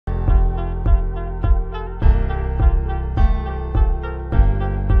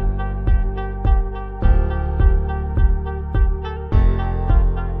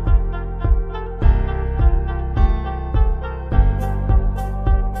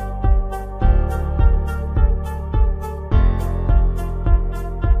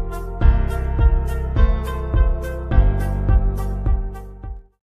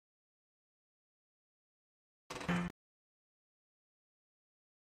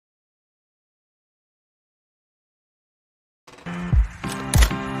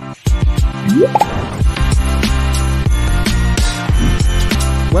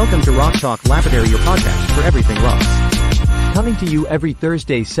Welcome to Rock Talk Lapidary, your podcast for everything rocks. Coming to you every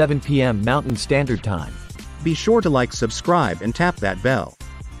Thursday 7 p.m. Mountain Standard Time. Be sure to like, subscribe, and tap that bell.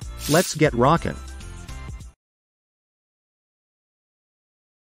 Let's get rockin'.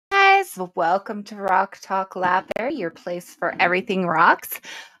 Guys, welcome to Rock Talk Lapidary, your place for everything rocks.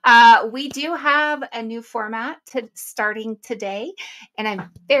 We do have a new format starting today, and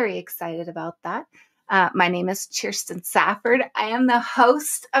I'm very excited about that. My name is Kersten Safford. I am the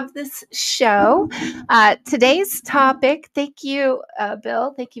host of this show. Today's topic, thank you,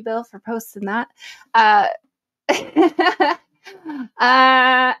 Bill. Thank you, Bill, for posting that. I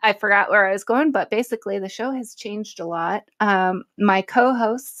forgot where I was going, but basically the show has changed a lot. My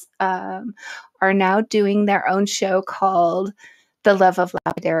co-hosts are now doing their own show called The Love of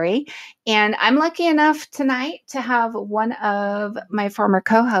Lapidary. And I'm lucky enough tonight to have one of my former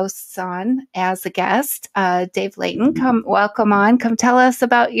co-hosts on as a guest, Dave Layton. Welcome on. Come tell us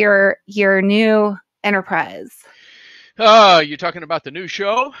about your new enterprise. You're talking about the new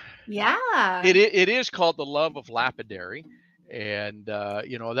show? Yeah. It is called The Love of Lapidary. And,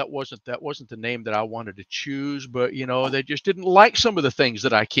 that wasn't the name that I wanted to choose, but, they just didn't like some of the things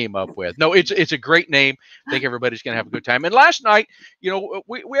that I came up with. No, it's a great name. I think everybody's going to have a good time. And last night,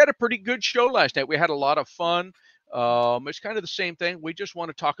 we had a pretty good show last night. We had a lot of fun. It's kind of the same thing. We just want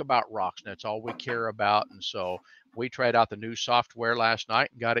to talk about rocks, and that's all we care about. And so we tried out the new software last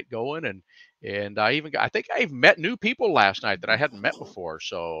night and got it going. And I think I even met new people last night that I hadn't met before.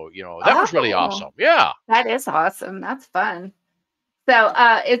 So, that was really awesome. Yeah. That is awesome. That's fun. So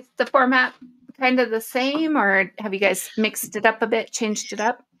is the format kind of the same, or have you guys mixed it up a bit, changed it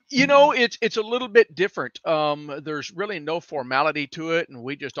up? It's a little bit different. There's really no formality to it, and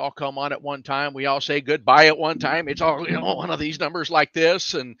we just all come on at one time. We all say goodbye at one time. It's all one of these numbers like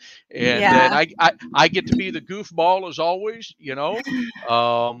this, and then I get to be the goofball as always.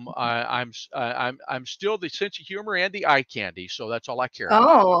 I'm still the sense of humor and the eye candy, so that's all I care about.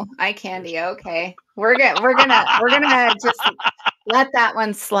 Oh, eye candy. Okay, we're gonna just let that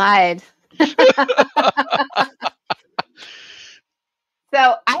one slide.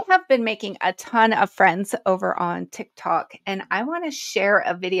 So I have been making a ton of friends over on TikTok, and I want to share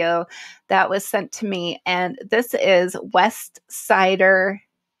a video that was sent to me. And this is West Sider.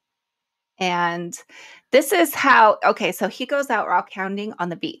 And this is how, so he goes out rock hounding on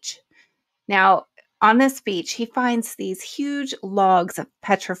the beach. Now, on this beach, he finds these huge logs of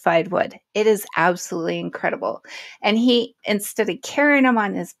petrified wood. It is absolutely incredible. And he, instead of carrying them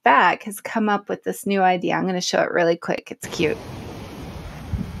on his back, has come up with this new idea. I'm going to show it really quick. It's cute.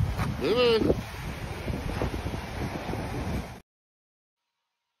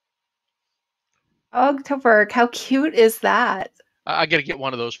 Og to work. How cute is that? I got to get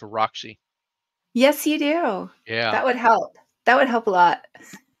one of those for Roxy. Yes, you do. Yeah. That would help. That would help a lot.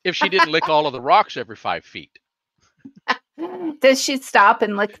 If she didn't lick all of the rocks every 5 feet. Does she stop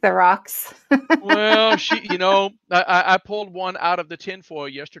and lick the rocks? Well, I pulled one out of the tinfoil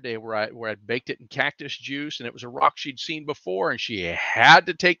yesterday where I baked it in cactus juice, and it was a rock she'd seen before, and she had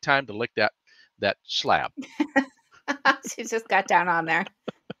to take time to lick that slab. She just got down on there.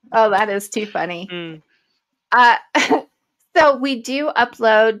 Oh, that is too funny. So we do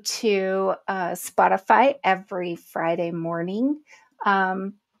upload to Spotify every Friday morning.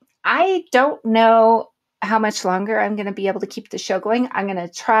 I don't know how much longer I'm going to be able to keep the show going. I'm going to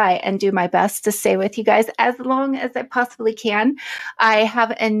try and do my best to stay with you guys as long as I possibly can. I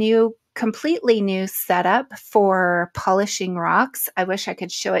have a completely new setup for polishing rocks. I wish I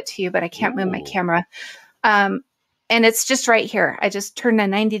could show it to you, but I can't move my camera. And it's just right here. I just turned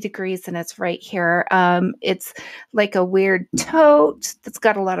 90 degrees and it's right here. It's like a weird tote that's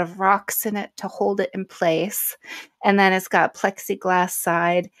got a lot of rocks in it to hold it in place. And then it's got a plexiglass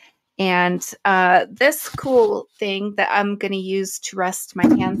side. And this cool thing that I'm going to use to rest my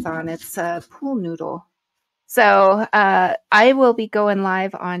hands on, it's a pool noodle. So I will be going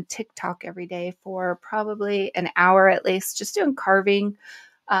live on TikTok every day for probably an hour at least, just doing carving,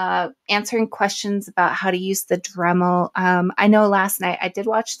 answering questions about how to use the Dremel. I know last night I did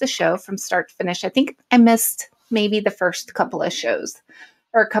watch the show from start to finish. I think I missed maybe the first couple of shows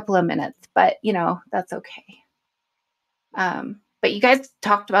or a couple of minutes, but that's okay. But you guys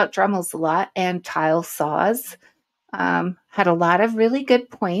talked about Dremels a lot and tile saws. Had a lot of really good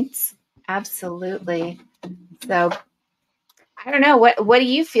points. Absolutely. So I don't know. What do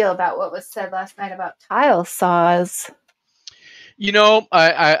you feel about what was said last night about tile saws?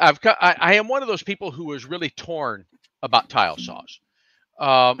 I am one of those people who is really torn about tile saws.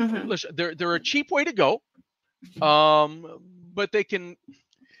 Listen, they're a cheap way to go, but they can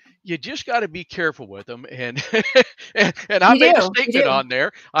you just got to be careful with them. And and I You made a do. You statement do. on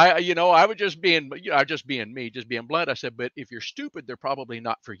there. I was just being, just being me, just being blunt. I said, but if you're stupid, they're probably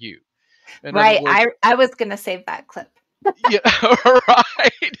not for you. In other Right. words, I was going to save that clip. yeah,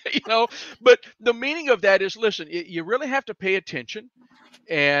 right. But the meaning of that is, listen, you really have to pay attention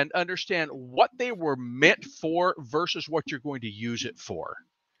and understand what they were meant for versus what you're going to use it for.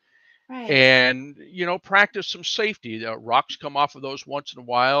 Right. And practice some safety. Rocks come off of those once in a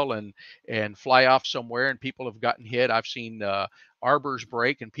while and fly off somewhere, and people have gotten hit. I've seen arbors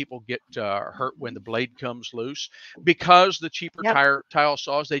break and people get hurt when the blade comes loose, because the cheaper Yep. tile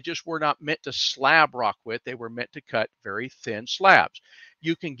saws, they just were not meant to slab rock with. They were meant to cut very thin slabs.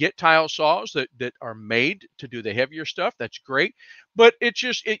 You can get tile saws that are made to do the heavier stuff. That's great, but it's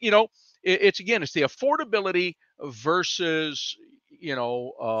just it's again, it's the affordability versus you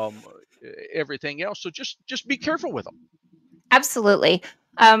know um, everything else. So just be careful with them. Absolutely.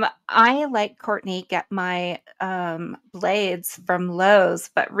 I, like Courtney, get my blades from Lowe's,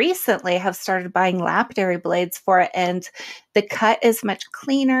 but recently have started buying lapidary blades for it, and the cut is much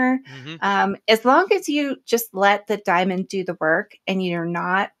cleaner. Hmm. As long as you just let the diamond do the work and you're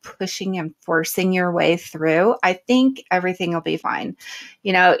not pushing and forcing your way through, I think everything will be fine.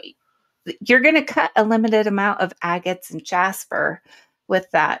 You know, you're going to cut a limited amount of agates and jasper with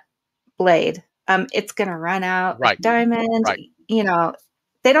that blade. It's going to run out of Right. diamond. Right.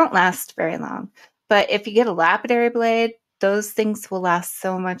 They don't last very long. But if you get a lapidary blade, those things will last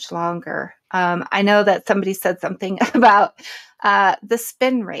so much longer. I know that somebody said something about the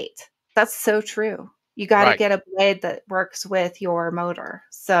spin rate. That's so true. You got to Right. get a blade that works with your motor.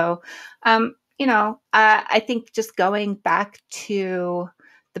 So, I think just going back to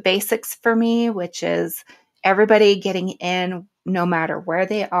the basics for me, which is everybody getting in no matter where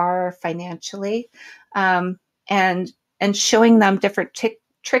they are financially, um, and showing them different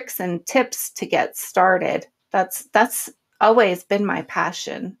tricks and tips to get started. That's always been my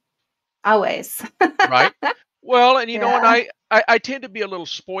passion. Always. Right. Well, and and Yeah. I tend to be a little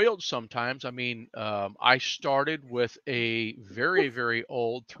spoiled sometimes. I mean, I started with a very, very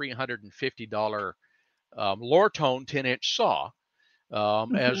old $350 Lortone 10-inch saw,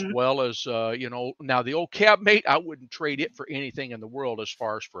 as Mhm. well as now the old cab mate. I wouldn't trade it for anything in the world. As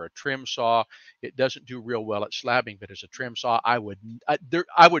far as for a trim saw, it doesn't do real well at slabbing, but as a trim saw, I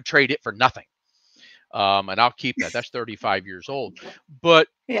would trade it for nothing. And I'll keep that. That's 35 years old. But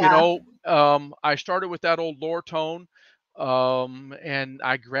Yeah. I started with that old Lortone, and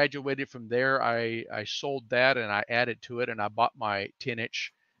I graduated from there. I sold that and I added to it, and I bought my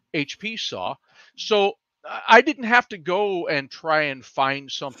 10-inch HP saw. So I didn't have to go and try and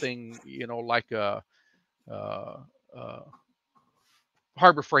find something, like a, a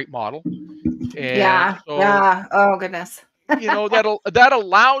Harbor Freight model. And Yeah. so, Yeah. Oh goodness. that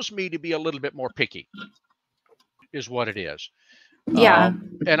allows me to be a little bit more picky, is what it is. Yeah.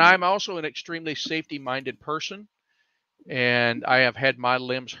 And I'm also an extremely safety-minded person, and I have had my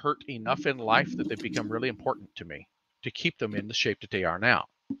limbs hurt enough in life that they've become really important to me to keep them in the shape that they are now.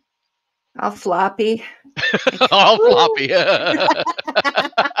 All floppy. Like, All woo. floppy.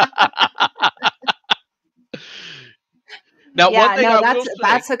 Now, one Yeah. thing No, I will say,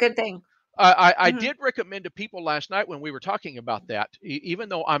 that's a good thing. I Mhm. did recommend to people last night when we were talking about that, even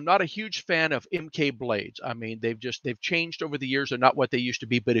though I'm not a huge fan of MK blades. I mean, they've changed over the years. They're not what they used to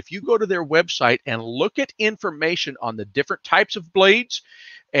be. But if you go to their website and look at information on the different types of blades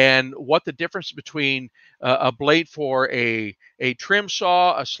and what the difference between a blade for a trim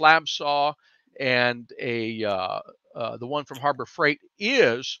saw, a slab saw, and the one from Harbor Freight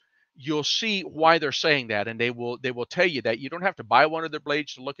is, you'll see why they're saying that, and they will tell you that you don't have to buy one of their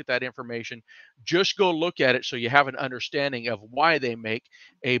blades to look at that information. Just go look at it so you have an understanding of why they make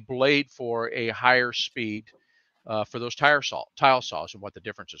a blade for a higher speed, for those tile saws, and what the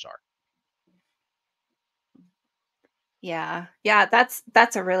differences are. Yeah. Yeah,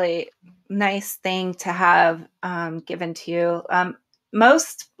 that's a really nice thing to have given to you.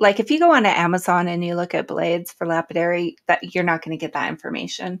 Most, like, if you go onto Amazon and you look at blades for lapidary, that you're not going to get that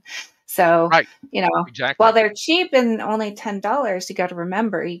information. So, Right. while Exactly. they're cheap and only $10, you got to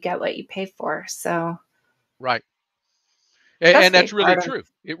remember you get what you pay for. So Right. that's And a that's big really part of. true.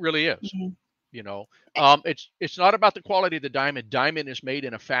 It really is. Mhm. It's not about the quality of the diamond. Diamond is made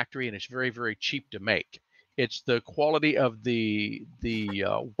in a factory, and it's very, very cheap to make. It's the quality of the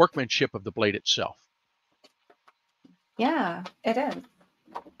workmanship of the blade itself. Yeah, it is.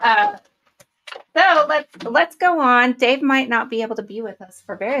 Uh, So let's go on. Dave might not be able to be with us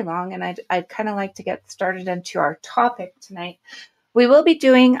for very long, and I'd kind of like to get started into our topic tonight. We will be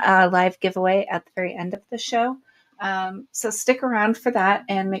doing a live giveaway at the very end of the show. So stick around for that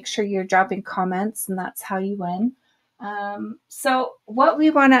and make sure you're dropping comments, and that's how you win. So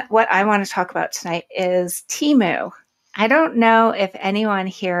what I want to talk about tonight is Temu. I don't know if anyone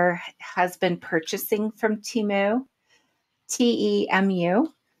here has been purchasing from Temu, Temu.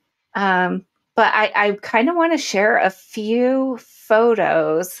 But I kind of want to share a few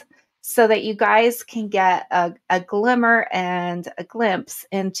photos so that you guys can get a glimmer and a glimpse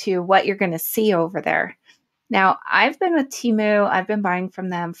into what you're going to see over there. Now, I've been with Temu. I've been buying from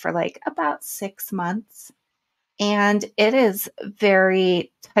them for like about 6 months. And it is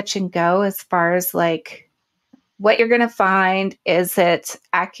very touch and go as far as like what you're going to find. Is it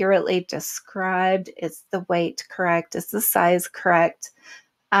accurately described? Is the weight correct? Is the size correct?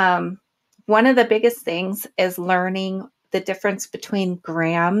 One of the biggest things is learning the difference between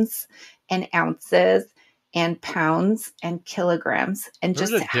grams and ounces and pounds and kilograms and There's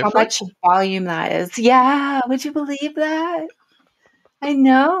just a how much difference? volume that is. Yeah. Would you believe that? I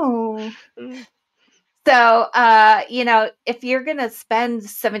know. So, if you're going to spend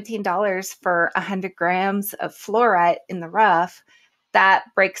 $17 for 100 grams of fluorite in the rough, that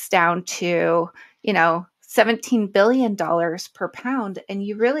breaks down to, $17 billion per pound. And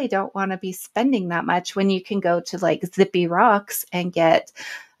you really don't want to be spending that much when you can go to like Zippy Rocks and get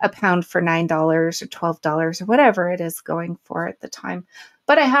a pound for $9 or $12 or whatever it is going for at the time.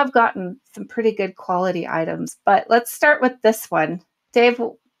 But I have gotten some pretty good quality items. But let's start with this one. Dave,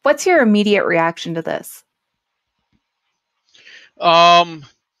 what's your immediate reaction to this? All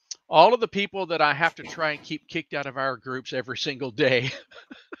of the people that I have to try and keep kicked out of our groups every single day.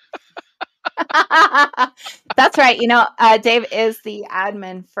 That's right. Dave is the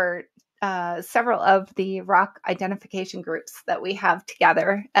admin for several of the rock identification groups that we have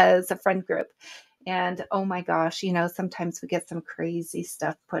together as a friend group. And oh my gosh, sometimes we get some crazy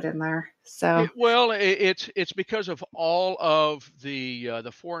stuff put in there. So It's because of all of the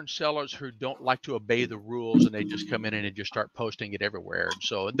foreign sellers who don't like to obey the rules, and they just come in and just start posting it everywhere. And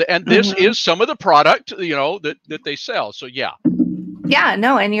so, and this is some of the product that they sell. So yeah. Yeah,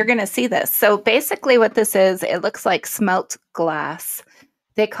 no, and you're going to see this. So basically what this is, it looks like smelt glass.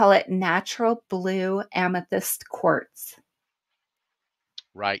 They call it natural blue amethyst quartz.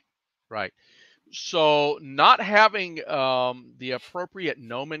 Right. So not having the appropriate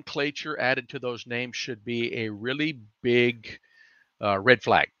nomenclature added to those names should be a really big red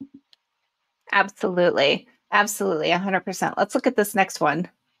flag. Absolutely. 100%. Let's look at this next one.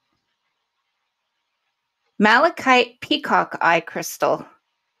 Malachite peacock eye crystal.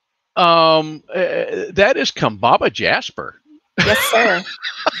 That is Kambaba jasper. Yes, sir.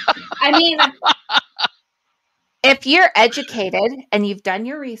 I mean, if you're educated and you've done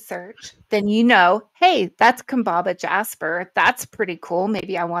your research, then hey, that's Kambaba jasper. That's pretty cool.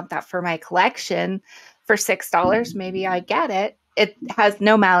 Maybe I want that for my collection for $6. Maybe I get it. It has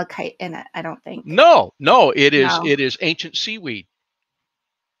no malachite in it, I don't think. No, it is ancient seaweed.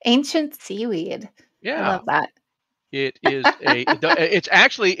 Ancient seaweed. Yeah. I love that. It is it's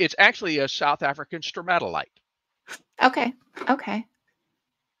actually a South African stromatolite. Okay.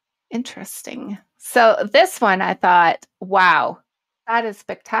 Interesting. So this one, I thought, wow, that is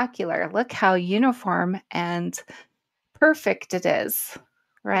spectacular. Look how uniform and perfect it is,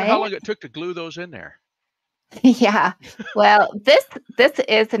 right? I wonder how long it took to glue those in there. Yeah. Well, this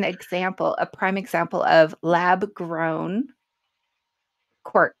is a prime example of lab grown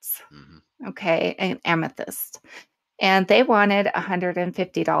quartz. Mm-hmm. Okay, and amethyst. And they wanted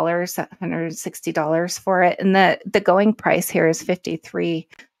 $150, $160 for it. And the going price here is $53.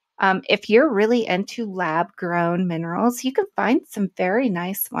 If you're really into lab grown minerals, you can find some very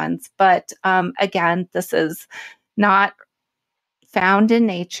nice ones. But again, this is not found in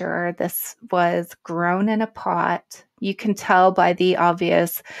nature. This was grown in a pot. You can tell by the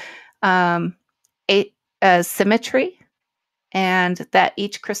obvious symmetry and that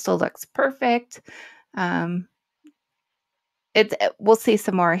each crystal looks perfect. We'll see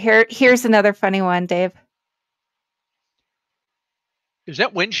some more. Here's another funny one, Dave. Is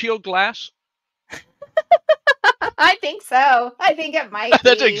that windshield glass? I think so. I think it might be.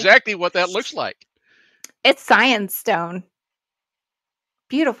 That's exactly what that looks like. It's science stone.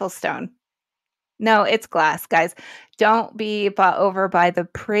 Beautiful stone. No, it's glass, guys. Don't be bought over by the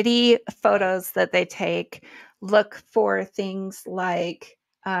pretty photos that they take. Look for things like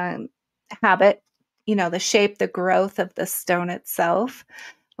habit, the shape, the growth of the stone itself.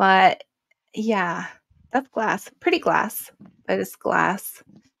 But yeah, that's glass. Pretty glass, but it's glass.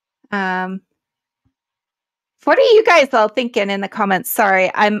 What are you guys all thinking in the comments? Sorry,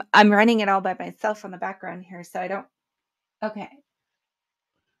 I'm running it all by myself on the background here, so I don't. Okay.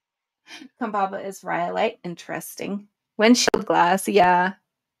 Kambaba is rhyolite. Interesting. Windshield glass. Yeah.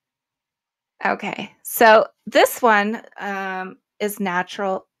 Okay. So this one is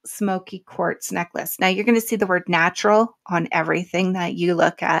natural smoky quartz necklace. Now you're going to see the word natural on everything that you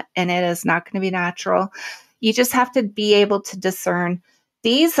look at, and it is not going to be natural. You just have to be able to discern.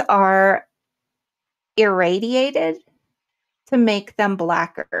 These are irradiated to make them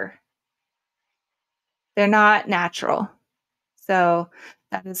blacker. They're not natural. So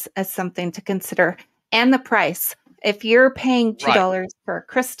that is something to consider. And the price. If you're paying $2 for a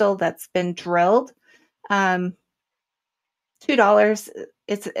crystal that's been drilled, $2,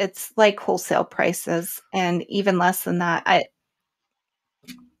 it's like wholesale prices, and even less than that.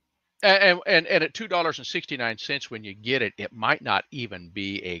 And at $2.69 when you get it, it might not even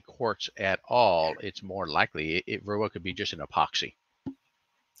be a quartz at all. It's more likely it very well could be just an epoxy.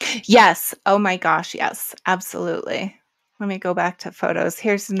 Yes. Oh my gosh. Yes, absolutely. Let me go back to photos.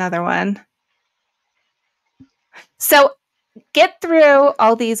 Here's another one. So get through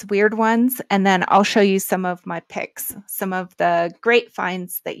all these weird ones, and then I'll show you some of my picks, some of the great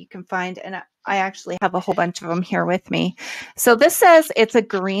finds that you can find. And I actually have a whole bunch of them here with me. So this says it's a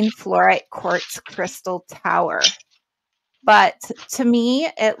green fluorite quartz crystal tower. But to me,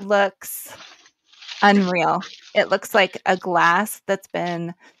 it looks unreal. It looks like a glass that's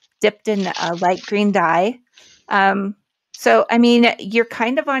been dipped in a light green dye. So, I mean, you're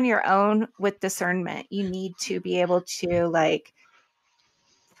kind of on your own with discernment. You need to be able to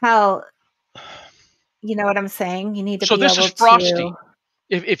tell, you know what I'm saying? You need to So be this is able to. frosty.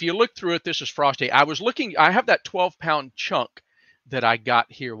 If you look through it, this is frosty. I was looking. I have that 12-pound chunk that I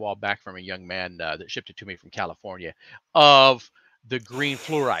got here a while back from a young man that shipped it to me from California of the green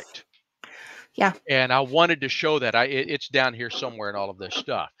fluorite. Yeah. And I wanted to show that. It's down here somewhere in all of this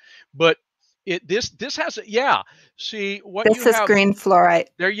stuff. But this has a, yeah. See what This you is have. green fluorite.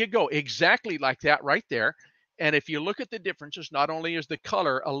 There you go. Exactly like that right there. And if you look at the differences, not only is the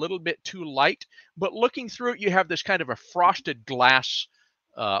color a little bit too light, but looking through it, you have this kind of a frosted glass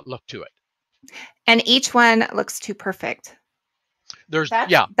look to it. And each one looks too perfect.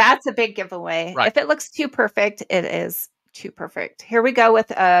 That's a big giveaway. Right. If it looks too perfect, it is too perfect. Here we go with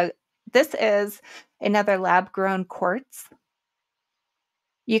this is another lab grown quartz.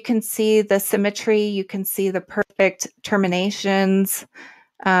 You can see the symmetry, you can see the perfect terminations.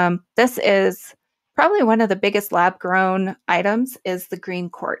 This is probably one of the biggest lab grown items is the green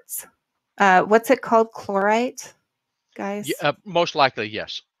quartz. What's it called? Chlorite, guys? Yeah, most likely,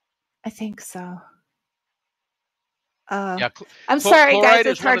 yes. I think so. Yeah, I'm sorry, guys. chlorite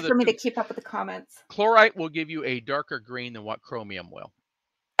It's is one hard of for the me to keep up with the comments. chlorite will give you a darker green than what chromium will.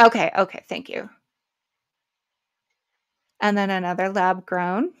 Okay, thank you. And then another lab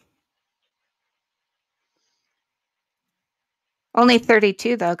grown. Only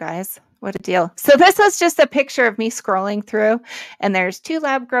 32 though, guys. What a deal. So this was just a picture of me scrolling through, and there's 2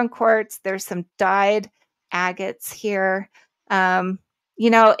 lab grown quartz. There's some dyed agates here. If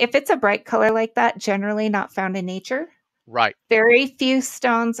it's a bright color like that, generally not found in nature. Right. Very few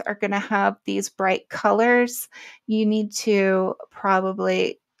stones are going to have these bright colors. You need to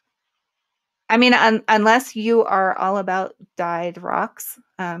probably, unless you are all about dyed rocks,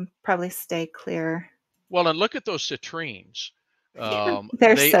 probably stay clear. Well, and look at those citrines.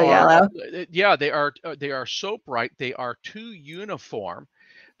 They're They so are, yellow. yeah, they are so bright. They are too uniform.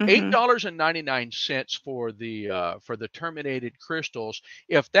 Mm-hmm. $8.99 for the terminated crystals.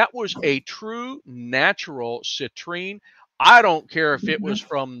 If that was a true natural citrine, I don't care if it was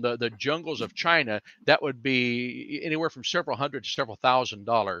from the jungles of China, that would be anywhere from several hundred to several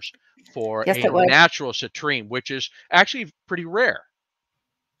 $1,000s for Yes, a it would. natural citrine, which is actually pretty rare.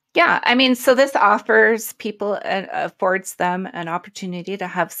 Yeah, so this offers people and affords them an opportunity to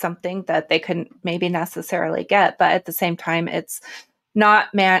have something that they couldn't maybe necessarily get, but at the same time, it's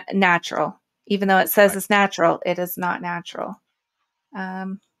not natural. Even though it says it's natural, it is not natural.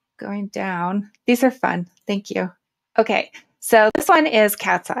 Going down. These are fun. Thank you. Okay, so this one is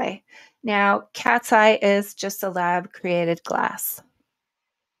cat's eye. Now, cat's eye is just a lab-created glass.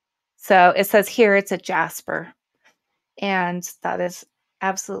 So it says here it's a jasper, and that is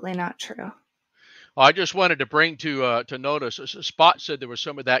absolutely not true. I just wanted to bring to notice. Spot said there was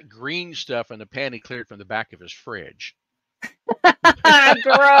some of that green stuff in the pan he cleared from the back of his fridge.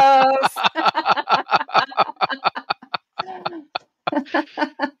 Gross.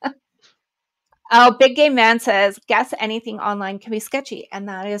 Oh, Big Game Man says, guess anything online can be sketchy. And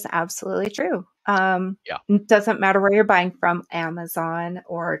that is absolutely true. It doesn't matter where you're buying from, Amazon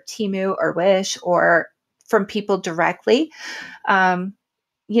or Temu or Wish or from people directly. In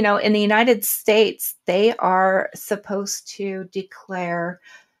the United States, they are supposed to declare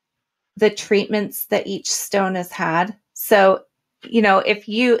the treatments that each stone has had. So, if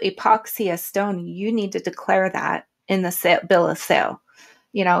you epoxy a stone, you need to declare that in the bill of sale.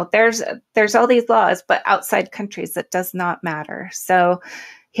 There's all these laws, but outside countries, it does not matter. So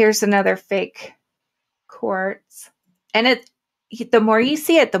here's another fake quartz. And the more you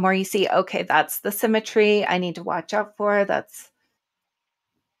see it, the more you see, okay, that's the symmetry I need to watch out for. What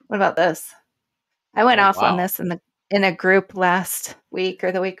about this? I went Oh, off on wow. this in a group last week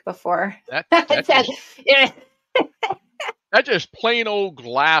or the week before. That It said, that's just plain old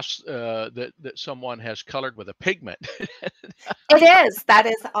glass that someone has colored with a pigment. it is. That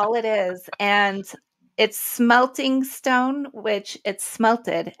is all it is. And it's smelting stone, which it's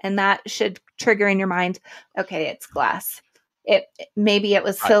smelted, and that should trigger in your mind, okay, it's glass. Maybe it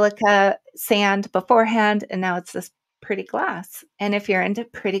was Right. silica sand beforehand, and now it's this pretty glass. And if you're into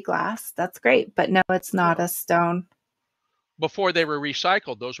pretty glass, that's great. But no, it's not a stone. Before they were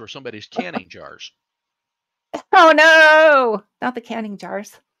recycled, those were somebody's canning jars. Oh no, not the canning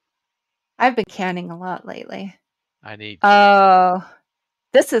jars. I've been canning a lot lately. I need. Oh,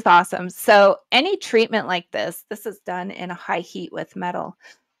 this is awesome. So any treatment like this is done in a high heat with metal.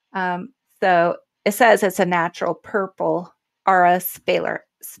 So it says it's a natural purple aura sphalerite.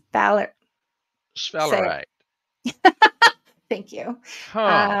 Thank you.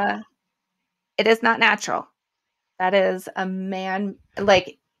 Huh. It is not natural. That is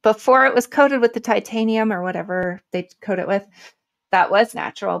like before it was coated with the titanium or whatever they coat it with. That was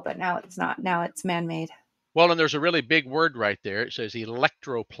natural, but now it's not. Now it's man-made. Well, and there's a really big word right there. It says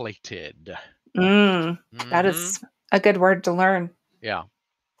electroplated. That is a good word to learn. Yeah.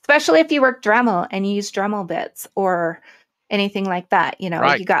 Especially if you work Dremel and you use Dremel bits or anything like that.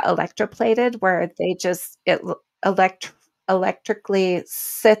 Right. You got electroplated where it electrically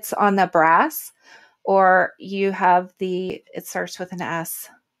sits on the brass, or you have it starts with an S.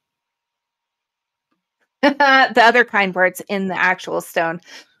 The other kind where it's in the actual stone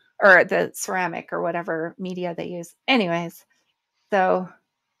or the ceramic or whatever media they use. Anyways, so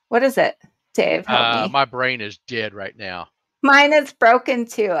what is it, Dave? Help me. My brain is dead right now. Mine is broken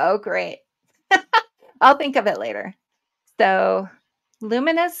too. Oh, great. I'll think of it later. So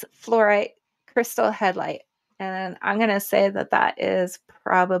luminous fluorite crystal headlight. And I'm going to say that is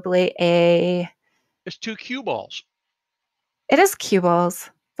probably It's 2 cue balls. It is cue balls.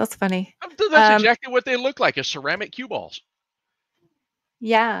 That's funny. That's exactly what they look like, is ceramic cue balls.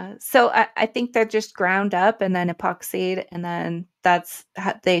 Yeah. So I think they're just ground up and then epoxied, and then that's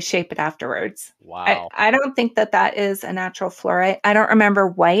how they shape it afterwards. Wow. I don't think that is a natural fluorite. I don't remember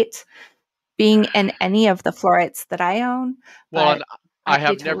white being in any of the fluorites that I own. Well, and I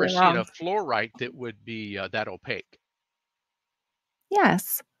have totally never seen a fluorite that would be that opaque.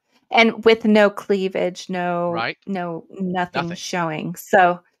 Yes. And with no cleavage, Right. nothing showing.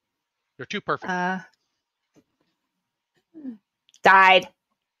 So they're too perfect. Died.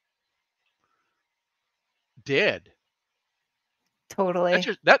 Dead. Totally.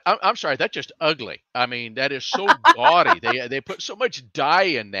 I'm sorry, that's just ugly. I mean, that is so gaudy. They put so much dye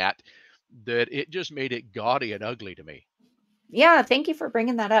in that it just made it gaudy and ugly to me. Yeah, thank you for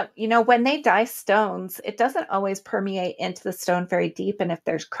bringing that up. When they dye stones, it doesn't always permeate into the stone very deep. And if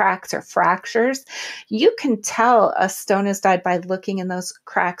there's cracks or fractures, you can tell a stone is dyed by looking in those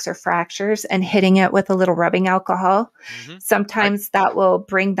cracks or fractures and hitting it with a little rubbing alcohol. Sometimes that will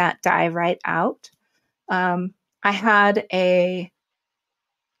bring that dye right out. I had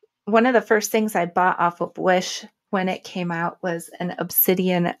one of the first things I bought off of Wish when it came out was an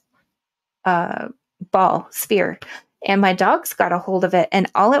obsidian sphere. And my dogs got a hold of it, and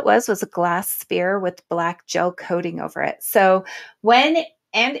all it was a glass sphere with black gel coating over it. So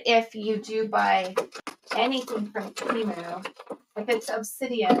if you do buy anything from Temu, if it's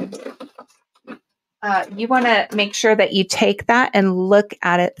obsidian, you want to make sure that you take that and look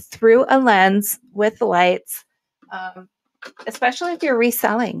at it through a lens with lights, especially if you're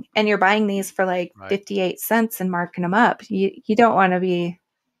reselling and you're buying these for like 58 cents and marking them up. You don't want to be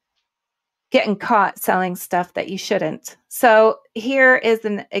getting caught selling stuff that you shouldn't. So here is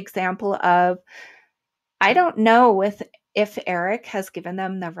an example of, I don't know if Eric has given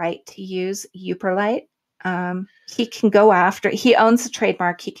them the right to use Uperlite. He owns the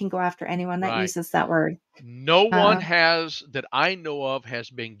trademark. He can go after anyone that uses that word. No one that I know of has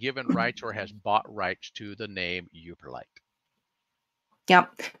been given rights or has bought rights to the name Uperlite.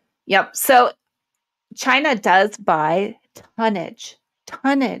 Yep. So China does buy tonnage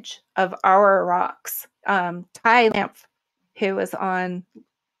of our rocks. Ty Lamp, who was on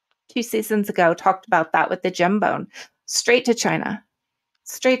 2 seasons ago, talked about that with the gem bone. Straight to China.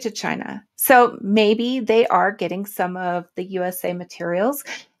 So maybe they are getting some of the USA materials.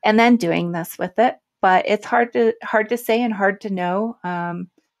 and then doing this with it. But it's hard to say and hard to know.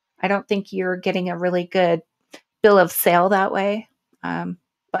 I don't think you're getting a really good bill of sale that way.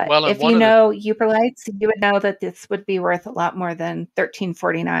 But Well, and if one you of the know Uperlights, you would know that this would be worth a lot more than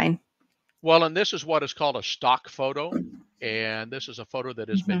 $13.49. Well, and this is what is called a stock photo. And this is a photo that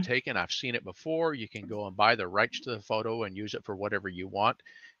has been Mhm. taken. I've seen it before. You can go and buy the rights to the photo and use it for whatever you want.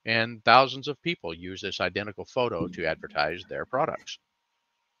 And thousands of people use this identical photo to advertise their products.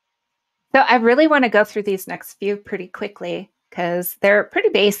 So I really want to go through these next few pretty quickly because they're pretty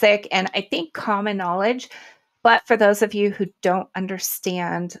basic and I think common knowledge. But for those of you who don't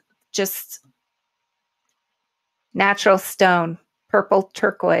understand, just natural stone, purple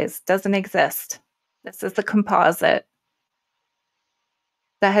turquoise doesn't exist. This is a composite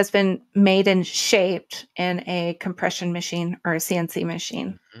that has been made and shaped in a compression machine or a CNC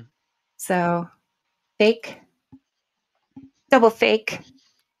machine. Mhm. So fake, double fake.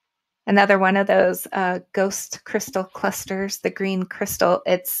 Another one of those ghost crystal clusters, the green crystal.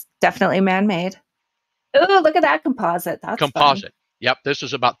 It's definitely man-made. Oh, look at that composite. That's fun. Composite. Yep, this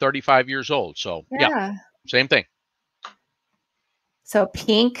is about 35 years old. So, yeah, Yeah. same thing. So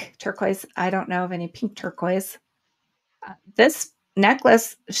pink, turquoise. I don't know of any pink turquoise. This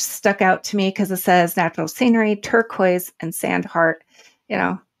necklace stuck out to me because it says natural scenery, turquoise, and sand heart. You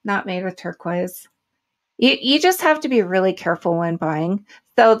know, not made with turquoise. You just have to be really careful when buying.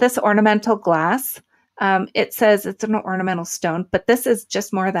 So this ornamental glass, it says it's an ornamental stone, but this is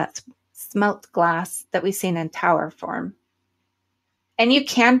just more of that smelt glass that we've seen in tower form. And you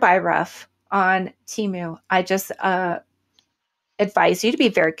can buy rough on Temu. I just advise you to be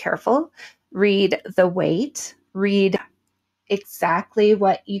very careful. Read the weight, read exactly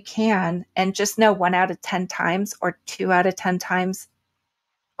what you can, and just know 1 out of 10 times or 2 out of 10 times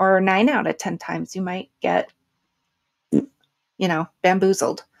or 9 out of 10 times you might get,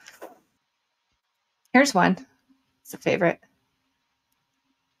 bamboozled. Here's one. It's a favorite.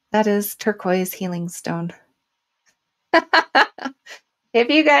 That is turquoise healing stone. If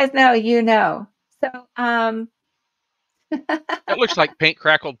you guys know, you know. So, It looks like paint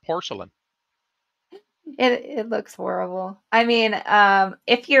crackled porcelain. it looks horrible. I mean,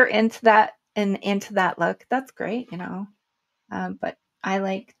 if you're into that and into that look, that's great, but I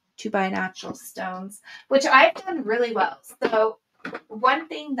like to buy natural stones, which I've done really well. So one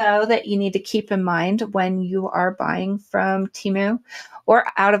thing though that you need to keep in mind when you are buying from Temu or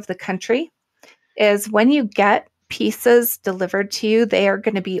out of the country is when you get pieces delivered to you, they are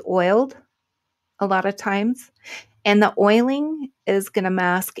going to be oiled a lot of times. And the oiling is going to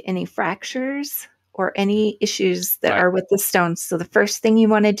mask any fractures or any issues that Right. are with the stones. So the first thing you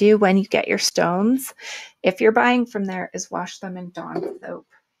want to do when you get your stones, if you're buying from there, is wash them in Dawn soap.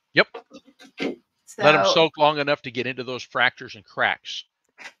 Yep. Let them So soak long enough to get into those fractures and cracks.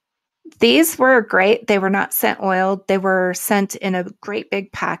 these were great. They were not sent oiled. They were sent in a great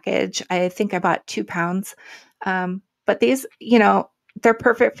big package. I think I bought 2 pounds. But these, they're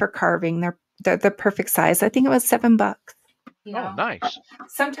perfect for carving. They're the perfect size. I think it was $7. Oh, nice.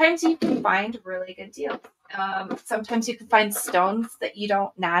 Sometimes you can find really good deals. Sometimes you can find stones that you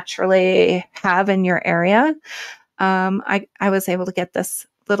don't naturally have in your area. I was able to get this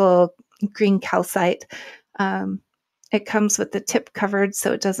little green calcite. It comes with the tip covered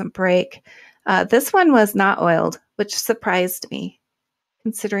so it doesn't break. This one was not oiled, which surprised me,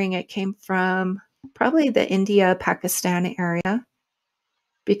 considering it came from probably the India, Pakistan area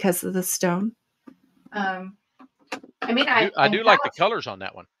because of the stone. I do like the colors on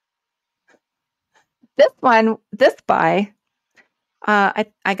that one. This buy, I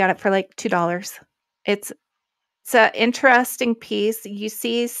got it for like $2. It's an interesting piece. You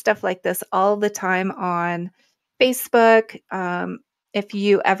see stuff like this all the time on Facebook. If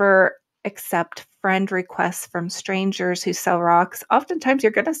you ever accept friend requests from strangers who sell rocks, oftentimes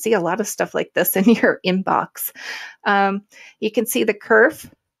you're going to see a lot of stuff like this in your inbox. You can see the curve,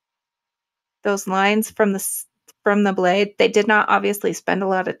 those lines from the blade. They did not obviously spend a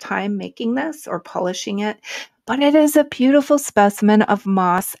lot of time making this or polishing it, but it is a beautiful specimen of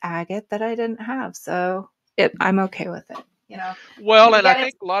moss agate that I didn't have. So I'm okay with it. Well, and I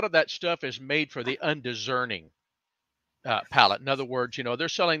think a lot of that stuff is made for the undiscerning palette. In other words, they're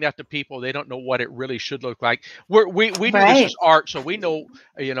selling that to people. They don't know what it really should look like. We do this as art, so we know,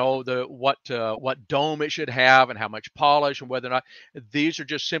 what dome it should have and how much polish and whether or not. These are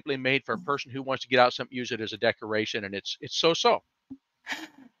just simply made for a person who wants to get out something, use it as a decoration, and it's so.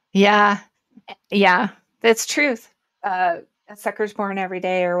 Yeah, that's truth. a sucker's born every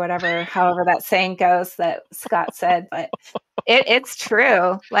day or whatever, however that saying goes that Scott said, but it's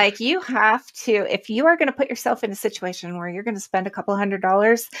true. Like you have to, if you are going to put yourself in a situation where you're going to spend a couple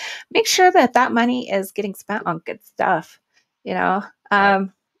 $100s, make sure that that money is getting spent on good stuff. You know, Right.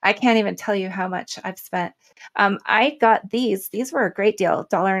 I can't even tell you how much I've spent. I got these were a great deal,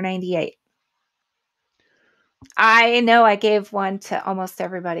 $1.98. I know I gave one to almost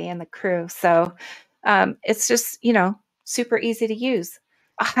everybody in the crew. So it's just, super easy to use.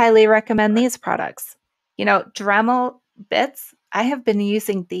 I highly recommend these products. Dremel bits, I have been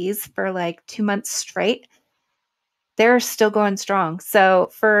using these for like 2 months straight. They're still going strong. So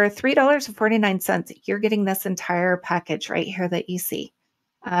for $3.49, you're getting this entire package right here that you see.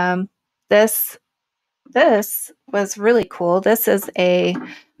 This was really cool. This is a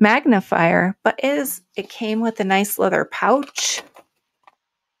magnifier, but it came with a nice leather pouch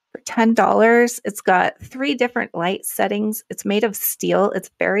for $10. It's got 3 different light settings. It's made of steel. It's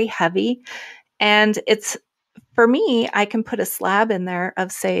very heavy. And for me, I can put a slab in there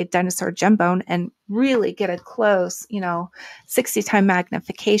of, say, dinosaur gem bone and really get a close, 60 time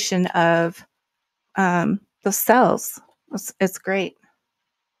magnification of the cells. It's great.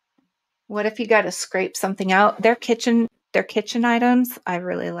 What if you got to scrape something out? Their kitchen items, I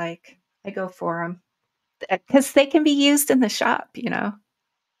really like. I go for them because they can be used in the shop. You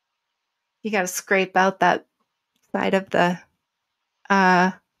got to scrape out that side of the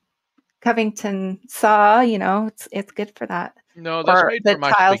Covington saw. It's good for that. No, that's Or made the for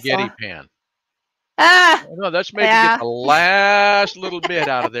my tile spaghetti saw. pan. Ah, No, that's made to get yeah. the last little bit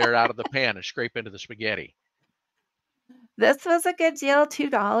out of the pan and scrape into the spaghetti. This was a good deal,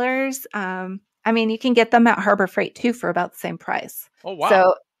 $2. I mean, you can get them at Harbor Freight too for about the same price. Oh, wow.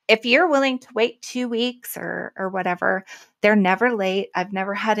 So if you're willing to wait 2 weeks or whatever, they're never late. I've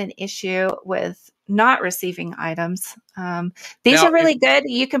never had an issue with not receiving items. These Now, are really good.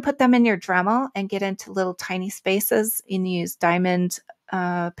 You can put them in your Dremel and get into little tiny spaces and use diamond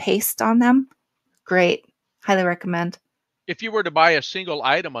paste on them. Great. Highly recommend. if you were to buy a single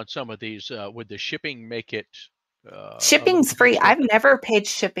item on some of these, would the shipping make it a little Shipping's bit more free. I've expensive? never paid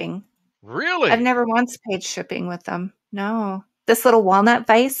shipping. I've Really? never once paid shipping with them. No. This little walnut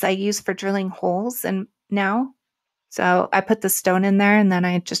vise I use for drilling holes and now. So I put the stone in there and then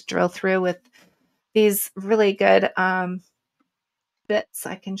I just drill through with these really good bits.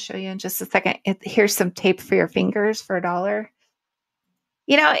 I can show you in just a second. Here's some tape for your fingers for $1.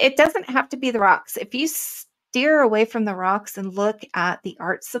 It doesn't have to be the rocks. If you steer away from the rocks and look at the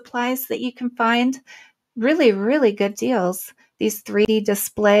art supplies that you can find, really, really good deals. These 3D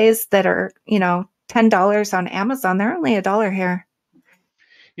displays that are, $10 on Amazon, they're only $1 here.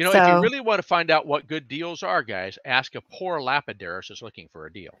 If you So, really want to find out what good deals are, guys, ask a poor lapidarist who's looking for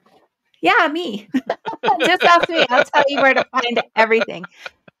a deal. yeah, me. Just ask me. I'll tell you where to find everything.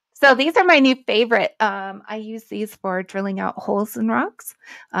 So these are my new favorite. I use these for drilling out holes in rocks.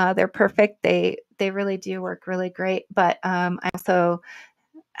 They're perfect. They really do work really great. But I also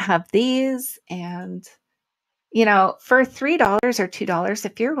have these and for $3 or $2,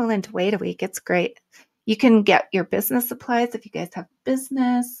 if you're willing to wait a week, it's great. You can get your business supplies if you guys have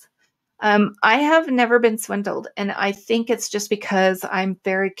business. I have never been swindled, and I think it's just because I'm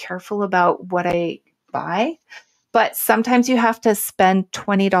very careful about what I buy. But sometimes you have to spend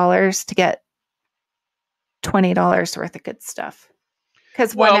 $20 to get $20 worth of good stuff.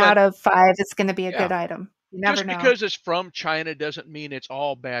 Because one Well, out and of 5 is going to be a yeah, good item. You never just know. because it's from China doesn't mean it's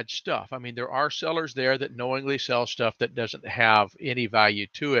all bad stuff. I mean, there are sellers there that knowingly sell stuff that doesn't have any value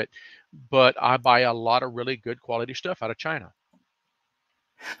to it, but I buy a lot of really good quality stuff out of China.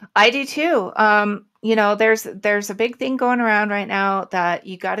 I do too. There's a big thing going around right now that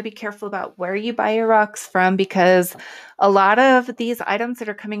you got to be careful about where you buy your rocks from because a lot of these items that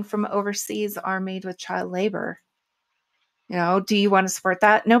are coming from overseas are made with child labor. Do you want to support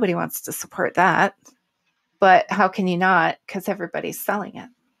that? Nobody wants to support that. But how can you not? Because everybody's selling it.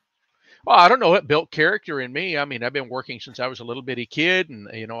 Well, I don't know. It built character in me. I mean, I've been working since I was a little bitty kid, and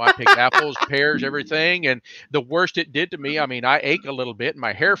I picked apples, pears, everything. And the worst it did to me, I mean, I ached a little bit, and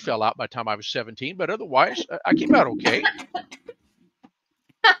my hair fell out by the time I was 17. But otherwise, I came out okay.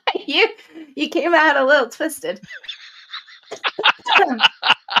 You came out a little twisted.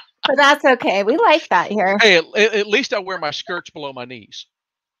 But that's okay. We like that here. Hey, at least I wear my skirts below my knees.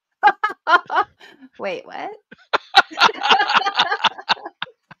 Wait, what?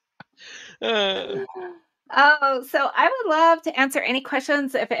 Uh, Oh, so I would love to answer any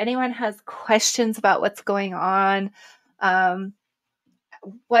questions if anyone has questions about what's going on.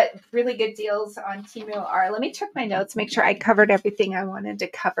 What really good deals on Temu are. Let me check my notes, make sure I covered everything I wanted to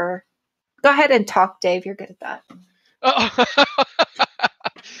cover. Go ahead and talk, Dave. You're good at that. Uh,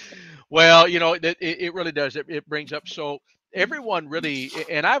 well, it really does. It brings up so everyone really,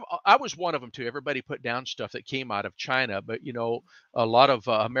 and I was one of them too. Everybody put down stuff that came out of China, but a lot of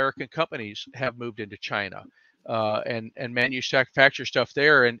American companies have moved into China and manufacture stuff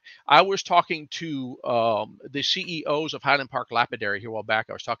there. And I was talking to the CEOs of Highland Park Lapidary here a while back.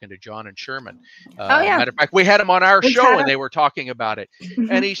 I was talking to John and Sherman. Oh yeah, Matter of fact, we had them on our we've show, had and it. they were talking about it. And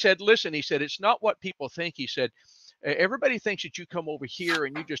Mhm. he said, "Listen," he said, "it's not what people think." He said, everybody thinks that you come over here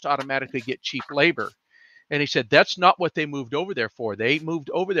and you just automatically get cheap labor. And he said, that's not what they moved over there for. They moved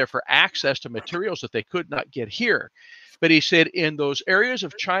over there for access to materials that they could not get here. But he said, in those areas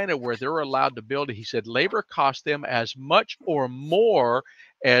of China where they're allowed to build, he said, labor costs them as much or more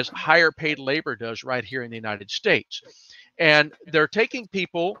as higher paid labor does right here in the United States. And they're taking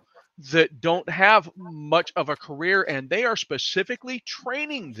people that don't have much of a career, and they are specifically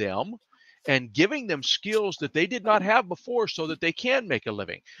training them and giving them skills that they did not have before so that they can make a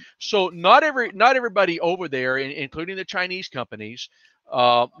living. So not everybody over there, including the Chinese companies,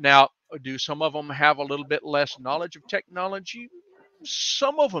 now do some of them have a little bit less knowledge of technology?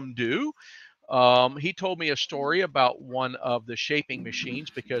 Some of them do. He told me a story about one of the shaping machines,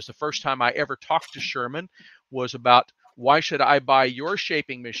 because the first time I ever talked to Sherman was about, why should I buy your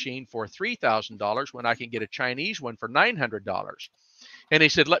shaping machine for $3,000 when I can get a Chinese one for $900? And he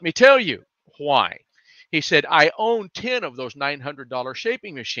said, let me tell you why. He said, I own 10 of those $900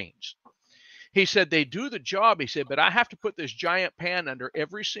 shaping machines. He said, they do the job. He said, but I have to put this giant pan under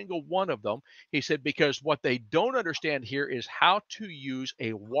every single one of them. He said, because what they don't understand here is how to use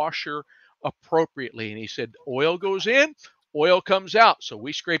a washer appropriately. And he said, oil goes in, oil comes out. So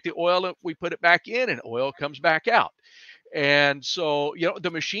we scrape the oil, we put it back in, and oil comes back out. And so, the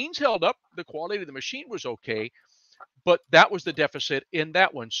machines held up. The quality of the machine was okay, but that was the deficit in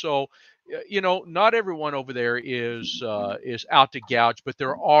that one. So, not everyone over there is out to gouge, but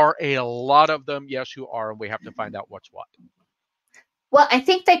there are a lot of them, yes, who are, and we have to find out what's what. Well, I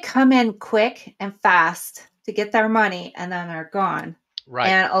think they come in quick and fast to get their money, and then they're gone. Right.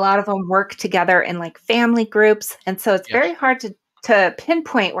 And a lot of them work together in like family groups, and so it's very Yes. hard to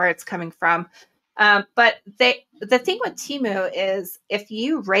pinpoint where it's coming from. But the thing with Temu is, if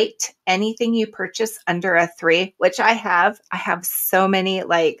you rate anything you purchase under a 3, which I have so many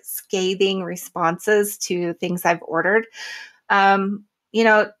like scathing responses to things I've ordered.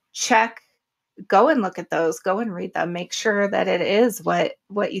 Check, go and look at those, go and read them, make sure that it is what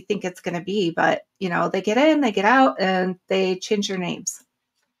you think it's going to be. But they get in, they get out, and they change their names.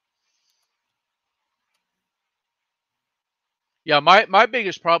 Yeah, my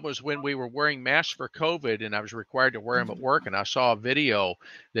biggest problem was when we were wearing masks for COVID, and I was required to wear them at work. And I saw a video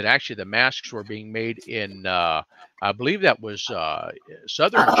that actually the masks were being made in, I believe that was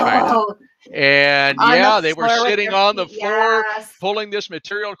southern China. And On they were floor with sitting their on the feet, floor, yes. pulling this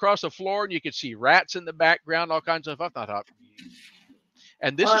material across the floor, and you could see rats in the background, all kinds of stuff. I thought,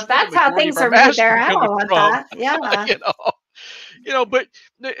 and this Well, is if where the that's how majority of things our are made masks there, are I coming don't want from. that. Yeah. But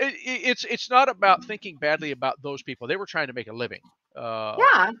it's not about thinking badly about those people. They were trying to make a living.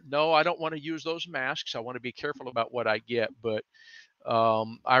 Yeah. No, I don't want to use those masks. I want to be careful about what I get. But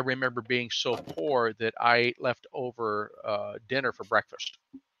I remember being so poor that I ate leftover dinner for breakfast.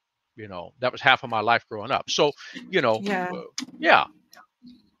 That was half of my life growing up. So, Yeah. yeah.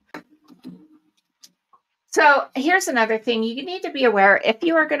 So here's another thing you need to be aware. If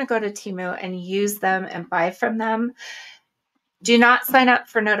you are going to go to Temu and use them and buy from them, do not sign up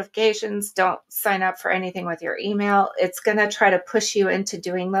for notifications. Don't sign up for anything with your email. It's going to try to push you into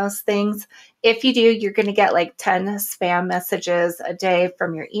doing those things. If you do, you're going to get like 10 spam messages a day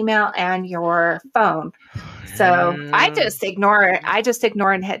from your email and your phone. So I just ignore it. I just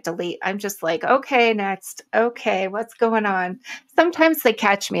ignore and hit delete. I'm just like, okay, next. Okay, what's going on? Sometimes they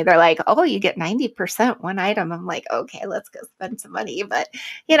catch me. They're like, oh, you get 90% one item. I'm like, okay, let's go spend some money. But,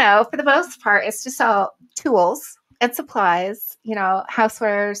 for the most part, it's just all tools and supplies,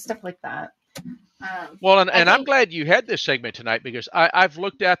 houseware, stuff like that. Well, and I'm glad you had this segment tonight, because I've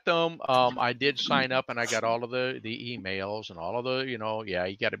looked at them. I did sign up, and I got all of the emails and all of the, you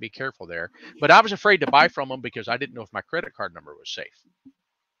got to be careful there. But I was afraid to buy from them because I didn't know if my credit card number was safe.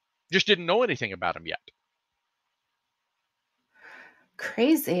 Just didn't know anything about them yet.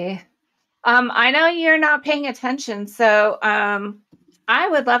 Crazy. I know you're not paying attention, so I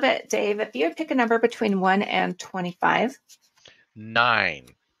would love it, Dave, if you would pick a number between 1 and 25. 9.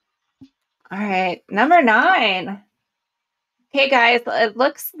 All right, number 9. Okay, guys, it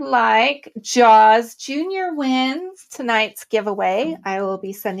looks like Jaws Junior wins tonight's giveaway. I will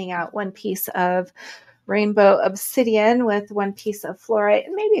be sending out one piece of rainbow obsidian with 1 piece of fluorite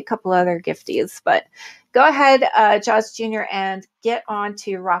and maybe a couple other gifties. But go ahead, Jaws Jr., and get on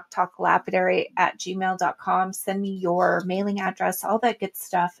to rocktalklapidary@gmail.com. Send me your mailing address, all that good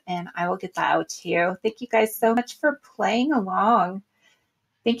stuff, and I will get that out to you. Thank you guys so much for playing along.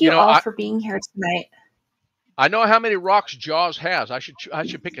 Thank you all for being here tonight. I know how many rocks Jaws has. I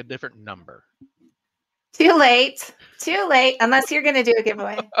should pick a different number. Too late. Too late. Unless you're going to do a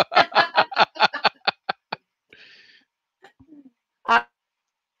giveaway.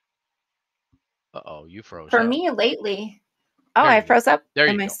 Uh-oh, you froze For up. me, lately. Oh, I froze up? There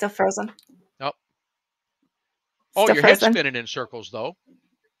you go. Am I still frozen? Oh. Oh, your head's spinning in circles, though.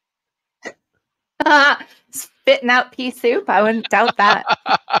 Spitting out pea soup? I wouldn't doubt that.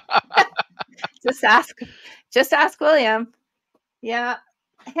 Just ask William. Yeah.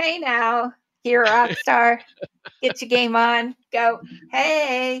 Hey now, you're a rock star. Get your game on. Go.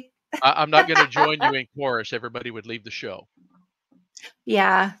 Hey. I'm not going to join you in chorus. Everybody would leave the show.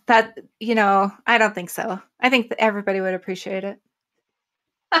 Yeah, that, I don't think so. I think that everybody would appreciate it.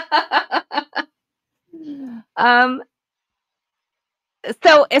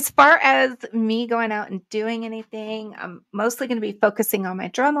 So as far as me going out and doing anything, I'm mostly going to be focusing on my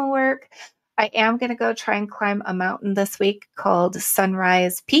Dremel work. I am going to go try and climb a mountain this week called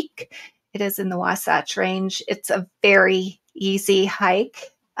Sunrise Peak. It is in the Wasatch Range. It's a very easy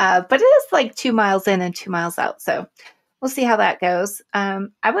hike, but it is like 2 miles in and 2 miles out. So we'll see how that goes.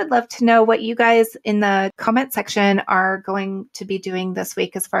 I would love to know what you guys in the comment section are going to be doing this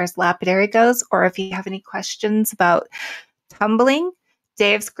week as far as lapidary goes, or if you have any questions about tumbling.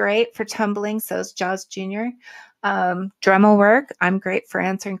 Dave's great for tumbling, so is Jaws Jr. Dremel work, I'm great for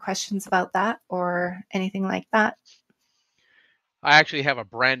answering questions about that or anything like that. I actually have a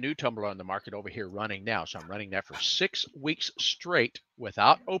brand new tumbler on the market over here running now. So I'm running that for 6 weeks straight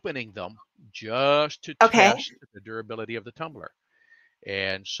without opening them, just to test the durability of the tumbler.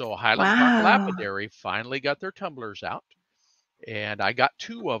 And so Highland Park Lapidary finally got their tumblers out, and I got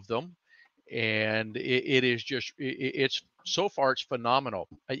 2 of them. And it is just, it's so far, it's phenomenal.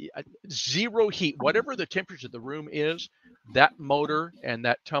 Zero heat, whatever the temperature of the room is, that motor and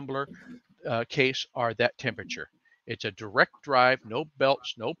that tumbler case are that temperature. It's a direct drive, no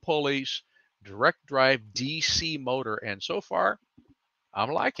belts, no pulleys, direct drive DC motor. And so far,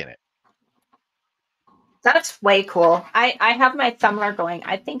 I'm liking it. That's way cool. I have my tumbler going.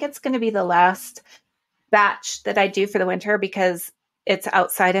 I think it's going to be the last batch that I do for the winter because it's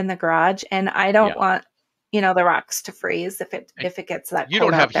outside in the garage, and I don't want, the rocks to freeze if it gets that cold. You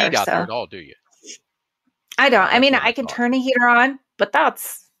don't have heat out there at all, do you? I don't. I mean, I can turn a heater on, but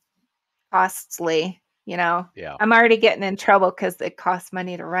that's costly, Yeah. I'm already getting in trouble because it costs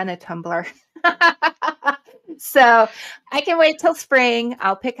money to run a tumbler. So I can wait till spring.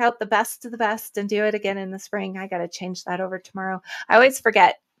 I'll pick out the best of the best and do it again in the spring. I got to change that over tomorrow. I always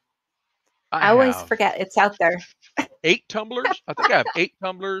forget. I always forget it's out there. 8 tumblers. I think I have 8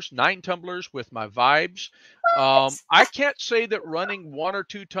 tumblers, 9 tumblers with my vibes. I can't say that running 1 or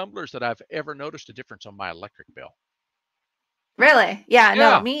 2 tumblers that I've ever noticed a difference on my electric bill. Really? Yeah.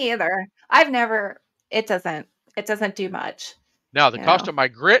 No, me either. It doesn't do much. Now the cost of my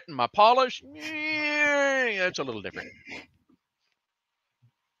grit and my polish, it's a little different.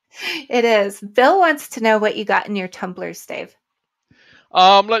 It is. Bill wants to know what you got in your tumblers, Dave.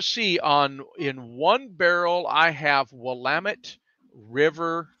 Let's see. In one barrel, I have Willamette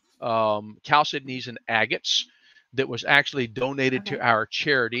River chalcedonies and agates that was actually donated to our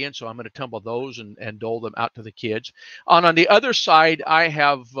charity, and so I'm going to tumble those and dole them out to the kids. On the other side, I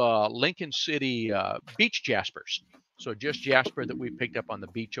have Lincoln City beach jaspers, so just jasper that we picked up on the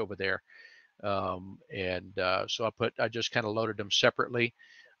beach over there, so I just kind of loaded them separately.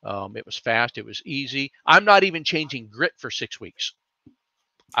 It was fast, it was easy. I'm not even changing grit for 6 weeks.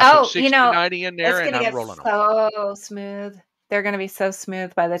 I put 60, 90 in there, and I'm rolling them. So smooth. They're going to be so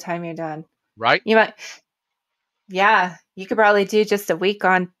smooth by the time you're done. Right? You could probably do just a week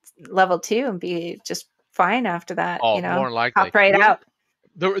on level 2 and be just fine after that. Oh, more than likely. Hop right out.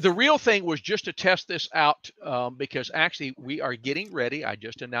 The real thing was just to test this out because actually we are getting ready. I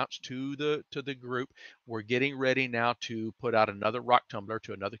just announced to the group, we're getting ready now to put out another rock tumbler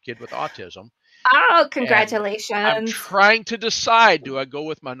to another kid with autism. Oh, congratulations. And I'm trying to decide, do I go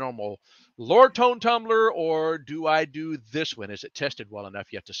with my normal lower tone tumbler or do I do this one? Is it tested well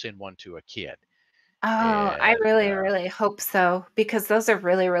enough yet to send one to a kid? Oh, I really hope so, because those are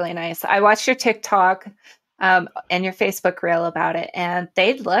really, really nice. I watched your TikTok and your Facebook reel about it, and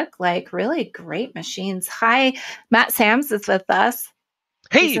they look like really great machines. Hi, Matt Sams is with us.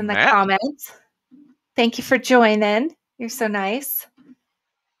 Hey, he's in the Matt. comments. Thank you for joining. You're so nice.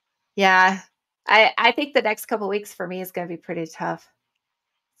 Yeah, I think the next couple weeks for me is going to be pretty tough.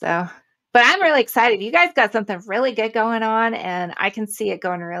 So, but I'm really excited. You guys got something really good going on, and I can see it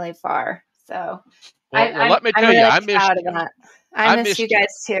going really far. So, Well, let me I'm tell you, really I missed proud of you. that. I I miss you missed you.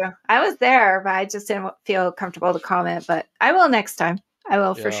 guys too. I was there, but I just didn't feel comfortable to comment. But I will next time. I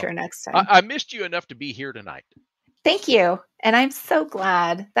will for Yeah. sure next time. I missed you enough to be here tonight. Thank you. And I'm so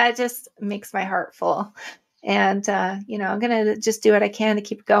glad. That just makes my heart full. And I'm gonna just do what I can to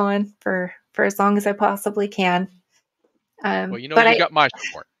keep going for as long as I possibly can. Well, But you I got my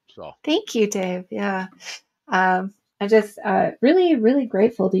support. So thank you, Dave. Yeah. I'm just really, really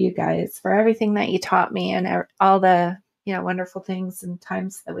grateful to you guys for everything that you taught me and all the wonderful things and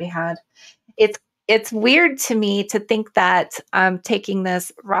times that we had. It's weird to me to think that taking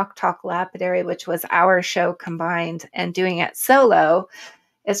this Rock Talk Lapidary, which was our show combined, and doing it solo,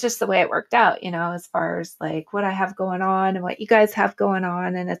 it's just the way it worked out, as far as like what I have going on and what you guys have going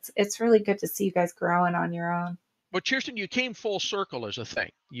on. And it's really good to see you guys growing on your own. Well, Kirsten, you came full circle as a thing.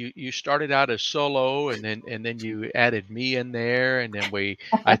 You started out as solo, and then you added me in there, and then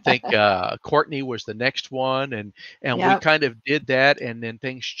I think Courtney was the next one, and we Yep. kind of did that, and then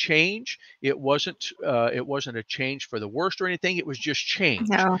things change. It wasn't a change for the worst or anything. It was just change,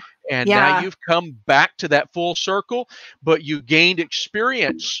 No. and now Yeah. you've come back to that full circle, but you gained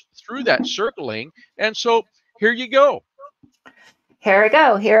experience through that circling, and so here you go. Here I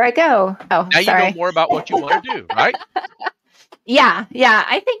go. Here I go. Oh, Now you know sorry. more about what you want to do, right? Yeah. Yeah.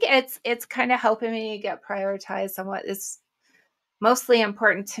 I think it's kind of helping me get prioritized on what is mostly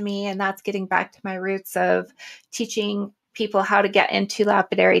important to me. And that's getting back to my roots of teaching people how to get into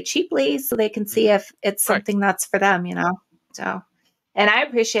lapidary cheaply so they can see Mhm. if it's Right. something that's for them, So, and I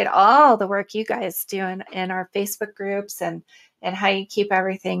appreciate all the work you guys do in our Facebook groups and how you keep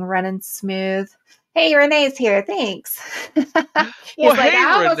everything running smooth. Hey, Renee's here. Thanks. Well, He's like, hey,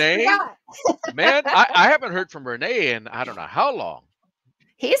 I almost Renee. forgot. Man, I haven't heard from Renee in I don't know how long.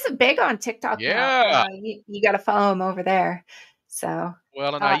 He's big on TikTok now. Yeah. You got to follow him over there. So,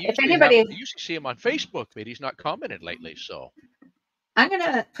 Well, and if anybody, I usually see him on Facebook, but he's not commented lately. So I'm going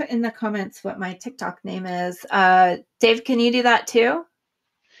to put in the comments what my TikTok name is. Dave, can you do that too?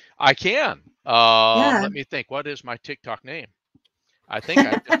 I can. Yeah. Let me think. What is my TikTok name? I think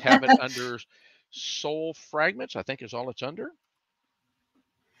I just have it under Soul Fragments. I think is all it's under.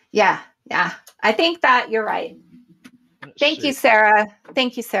 Yeah. Yeah. I think that you're right. Thank you, Sarah.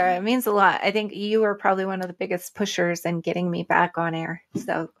 Thank you, Sarah. It means a lot. I think you were probably one of the biggest pushers in getting me back on air.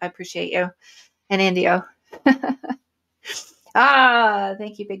 So I appreciate you. And Indio.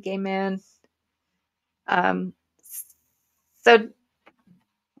 Thank you, Big Game Man. So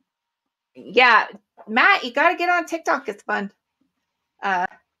yeah, Matt, you got to get on TikTok. It's fun.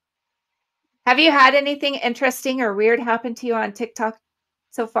 Have you had anything interesting or weird happen to you on TikTok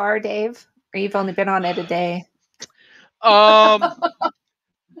so far, Dave? Or you've only been on it a day? Um,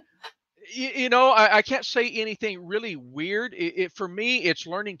 I can't say anything really weird. For me, it's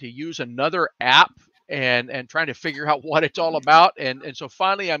learning to use another app and trying to figure out what it's all about. And so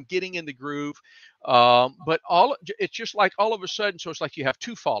finally, I'm getting in the groove. But it's just like all of a sudden, so it's like you have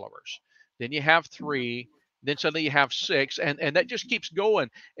 2 followers, then you have 3, then suddenly you have 6, and that just keeps going.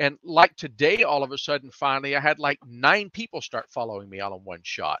 And like today, all of a sudden, finally, I had like 9 people start following me all in one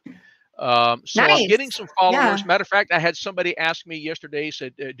shot. So I'm getting Nice. some Yeah. followers. Matter of fact, I had somebody ask me yesterday,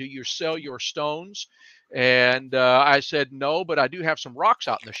 said, "Do you sell your stones?" And I said, "No, but I do have some rocks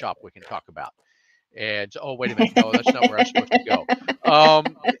out in the shop we can talk about." And oh, wait a minute, no, that's not where I'm supposed to go.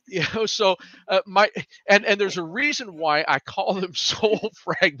 Um, so my and there's a reason why I call them soul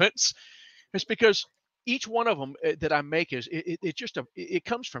fragments. It's because each one of them that I make it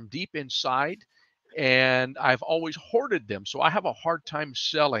comes from deep inside, and I've always hoarded them, so I have a hard time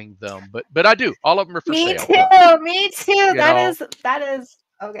selling them. But I do. All of them are for Me sale. too. Me too. You know, That is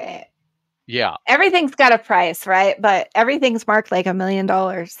okay. yeah. Everything's got a price, right? But everything's marked like $1 million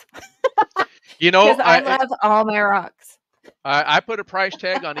because I I love all my rocks. I put a price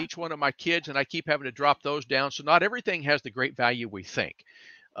tag on each one of my kids, and I keep having to drop those down. So not everything has the great value we think.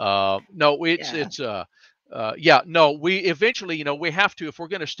 No, Yeah. yeah, no, we eventually, we have to, if we're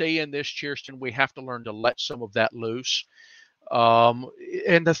going to stay in this, Kirsten, we have to learn to let some of that loose.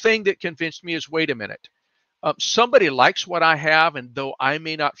 And the thing that convinced me is, wait a minute, somebody likes what I have, and though I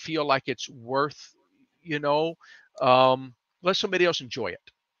may not feel like it's worth, you know, let somebody else enjoy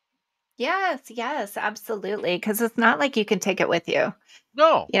it. Yes, yes, absolutely. Because it's not like you can take it with you.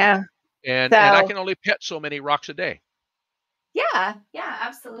 No, Yeah. and I So can only pet so many rocks a day. yeah, yeah,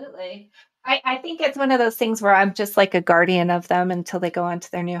 absolutely. I think it's one of those things where I'm just like a guardian of them until they go on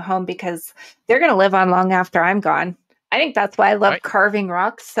to their new home because they're going to live on long after I'm gone. I think that's why I love right? carving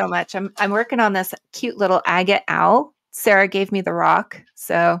rocks so much. I'm working on this cute little agate owl. Sarah gave me the rock,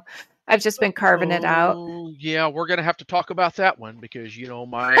 so I've just been carving it out. Oh, yeah, we're gonna have to talk about that one because you know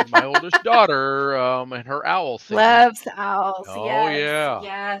my oldest daughter and her owl thing. Loves owls. Oh Yes, yeah,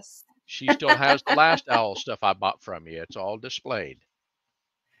 yes. she still has the last owl stuff I bought from you. It's all displayed.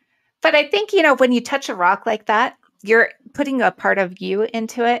 But I think, when you touch a rock like that, you're putting a part of you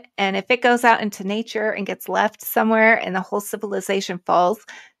into it. And if it goes out into nature and gets left somewhere and the whole civilization falls,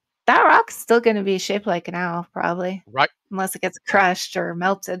 that rock's still going to be shaped like an owl, probably, Right. unless it gets Right. crushed or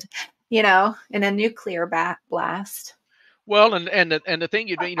melted, in a nuclear blast. Well, and the thing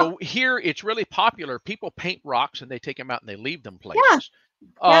here it's really popular. People paint rocks and they take them out and they leave them Yeah, places.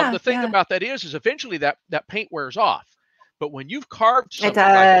 yeah, The thing yeah. about that is eventually that paint wears off. But when you've carved It something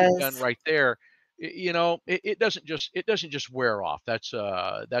like you've done does. right there, it doesn't just wear off. That's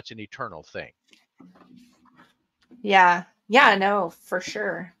an eternal thing. Yeah. Yeah, no, for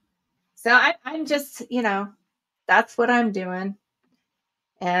sure. So I'm just, that's what I'm doing.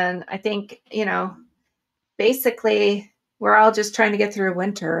 And I think, basically we're all just trying to get through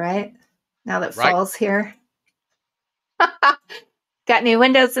winter, right? Now that Right? fall's here. Got new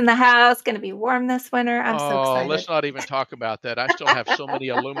windows in the house, going to be warm this winter. I'm so Oh, let's excited. not even talk about that. I still have so many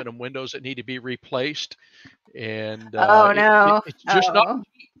aluminum windows that need to be replaced, and Oh no. it's just not Oh.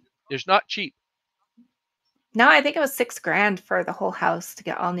 cheap. It's not cheap. No, I think it was $6,000 for the whole house to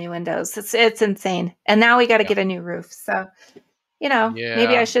get all new windows. It's insane. And now we got to Yeah. get a new roof. So, maybe I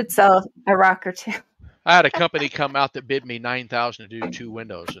Yeah. should sell a rock or two. I had a company come out that bid me 9,000 to do 2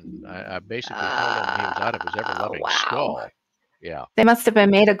 windows, and I basically told him he was out of his ever loving Wow. skull. Yeah. They must have been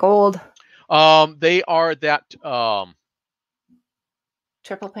made of gold. They are that.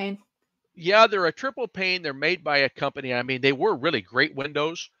 Triple pane. Yeah, they're a triple pane. They're made by a company. I mean, they were really great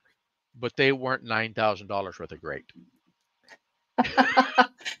windows, but they weren't $9,000 worth of great.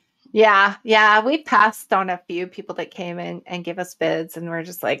 Yeah. We passed on a few people that came in and give us bids, and we're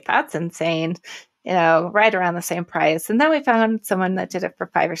just like, that's insane. Right around the same price. And then we found someone that did it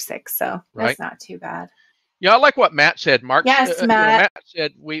for 5 or 6. So Right. that's not too bad. Yeah, I like what Matt said. Yes, Matt. Matt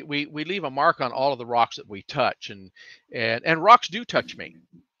said we leave a mark on all of the rocks that we touch, and rocks do touch me.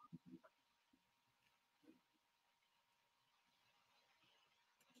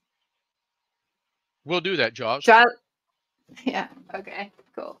 We'll do that, Jaws. Yeah. Okay.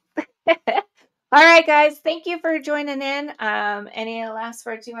 Cool. All right, guys. Thank you for joining in. Any last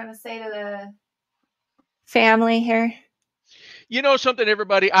words you want to say to the family here? You know something,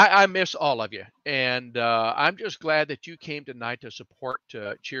 everybody, I miss all of you, and I'm just glad that you came tonight to support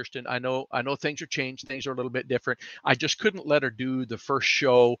Kirsten. I know things are changed, things are a little bit different. I just couldn't let her do the first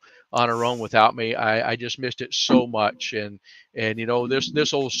show on her own without me. I just missed it so much, and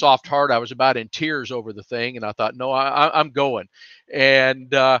this old soft heart, I was about in tears over the thing, and I thought, no, I'm going,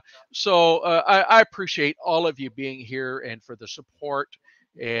 and so I appreciate all of you being here and for the support.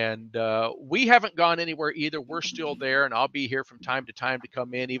 And we haven't gone anywhere either. We're still there, and I'll be here from time to time to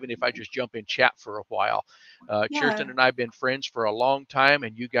come in, even if I just jump in chat for a while. Kirsten and I have been friends for a long time,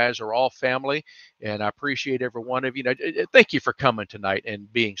 and you guys are all family, and I appreciate every one of you. Thank you for coming tonight and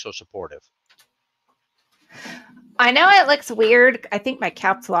being so supportive. I know it looks weird. I think my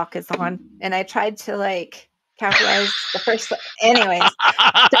caps lock is on, and I tried to capitalize the first. Anyways,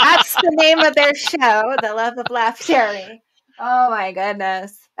 that's the name of their show, The Love of Lapidary. Oh my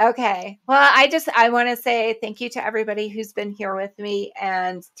goodness. Okay. Well, I want to say thank you to everybody who's been here with me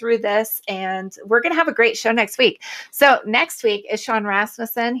and through this. And we're going to have a great show next week. So next week is Sean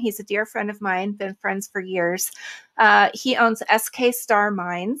Rasmussen. He's a dear friend of mine, been friends for years. He owns SK Star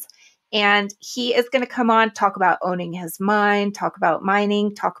Mines, and he is going to come on, talk about owning his mine, talk about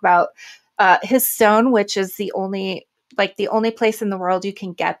mining, talk about his stone, which is the only place in the world you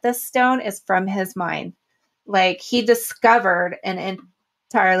can get this stone is from his mine. He discovered an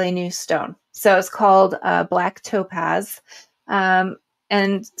entirely new stone. So it's called Black Topaz.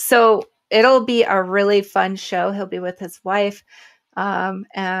 And so it'll be a really fun show. He'll be with his wife.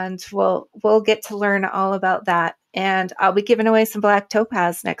 And we'll get to learn all about that. And I'll be giving away some Black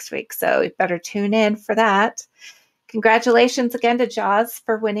Topaz next week. So you better tune in for that. Congratulations again to Jaws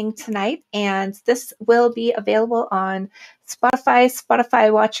for winning tonight. And this will be available on Spotify.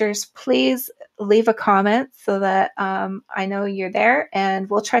 Spotify watchers, please leave a comment so that I know you're there, and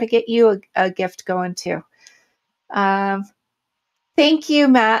we'll try to get you a gift going too. Thank you,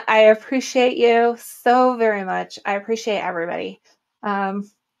 Matt. I appreciate you so very much. I appreciate everybody. And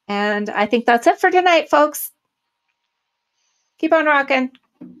I think that's it for tonight, folks. Keep on rocking.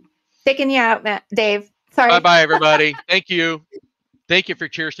 Taking you out, Matt, Dave. Sorry. Bye-bye, everybody. Thank you. Thank you for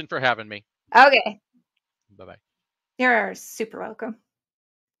Kirsten for having me. Okay. Bye-bye. You're super welcome.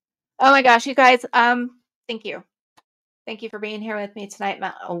 Oh my gosh, you guys, thank you. Thank you for being here with me tonight. It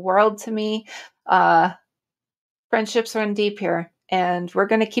meant a world to me. Friendships run deep here, and we're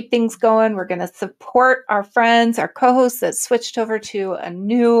going to keep things going. We're going to support our friends, our co-hosts that switched over to a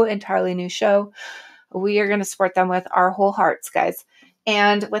entirely new show. We are going to support them with our whole hearts, guys.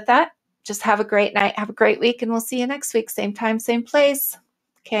 And with that, just have a great night. Have a great week, and we'll see you next week. Same time, same place.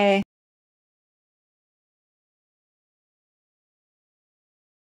 Okay.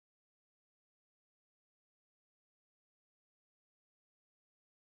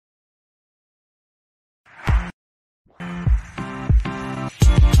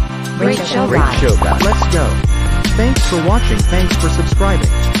 Great show, Great show, guys. Let's go. Thanks for watching. Thanks for subscribing.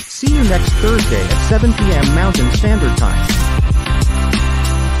 See you next Thursday at 7 p.m. Mountain Standard Time.